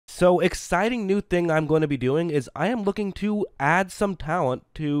So, exciting new thing I'm going to be doing is I am looking to add some talent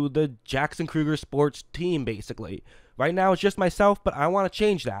to the Jackson Krueger Sports team, basically. Right now it's just myself, but I want to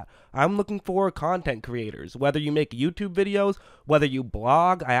change that. I'm looking for content creators, whether you make YouTube videos, whether you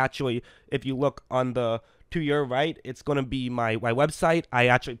blog. If you look on the to your right, it's going to be my website. I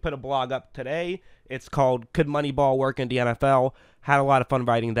actually put a blog up today. It's called Could Moneyball Work in the NFL? Had a lot of fun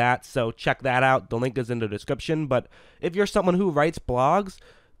writing that, so check that out. The link is in the description. But if you're someone who writes blogs,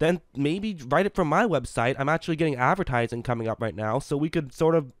 then maybe write it from my website. I'm actually getting advertising coming up right now, so we could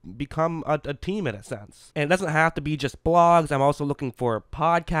sort of become a team in a sense. And it doesn't have to be just blogs. I'm also looking for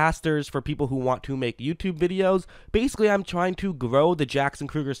podcasters, for people who want to make YouTube videos. Basically, I'm trying to grow the Jackson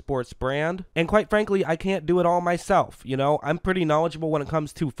Krueger Sports brand. And quite frankly, I can't do it all myself. You know, I'm pretty knowledgeable when it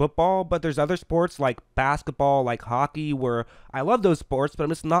comes to football, but there's other sports like basketball, like hockey, where I love those sports, but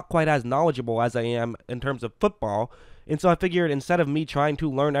I'm just not quite as knowledgeable as I am in terms of football. And so I figured instead of me trying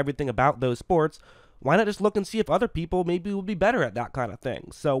to learn everything about those sports, why not just look and see if other people maybe will be better at that kind of thing.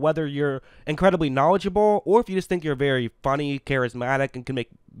 So whether you're incredibly knowledgeable or if you just think you're very funny, charismatic, and can make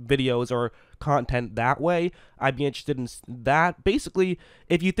videos or content that way, I'd be interested in that. Basically,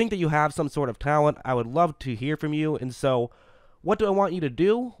 if you think that you have some sort of talent, I would love to hear from you. And so what do I want you to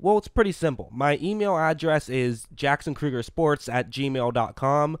do? Well, it's pretty simple. My email address is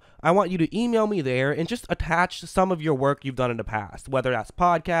jacksonkruegersports@gmail.com. I want you to email me there and just attach some of your work you've done in the past, whether that's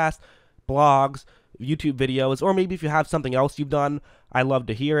podcasts, blogs, YouTube videos, or maybe if you have something else you've done, I love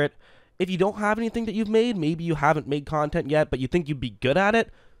to hear it. If you don't have anything that you've made, maybe you haven't made content yet, but you think you'd be good at it,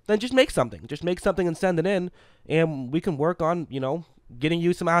 then just make something. Just make something and send it in, and we can work on, getting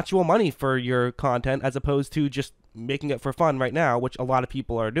you some actual money for your content as opposed to just making it for fun right now, which a lot of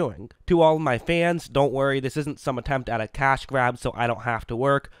people are doing. To all of my fans, don't worry, this isn't some attempt at a cash grab so I don't have to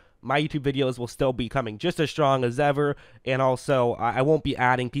work. My YouTube videos will still be coming just as strong as ever, and also I won't be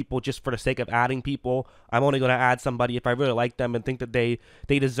adding people just for the sake of adding people. I'm only going to add somebody if I really like them and think that they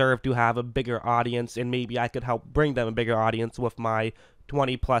deserve to have a bigger audience, and maybe I could help bring them a bigger audience with my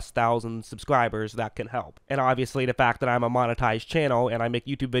 20+ thousand subscribers. That can help. And obviously the fact that I'm a monetized channel and I make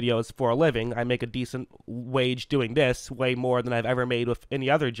YouTube videos for a living, I make a decent wage doing this, way more than I've ever made with any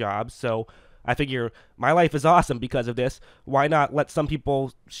other job. So I figure my life is awesome because of this. Why not let some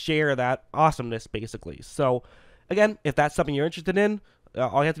people share that awesomeness, basically? So again, if that's something you're interested in,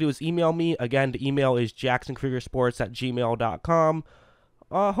 all you have to do is email me. Again, the email is jacksonkruegersports@gmail.com.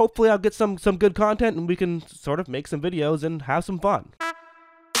 Hopefully I'll get some good content and we can sort of make some videos and have some fun.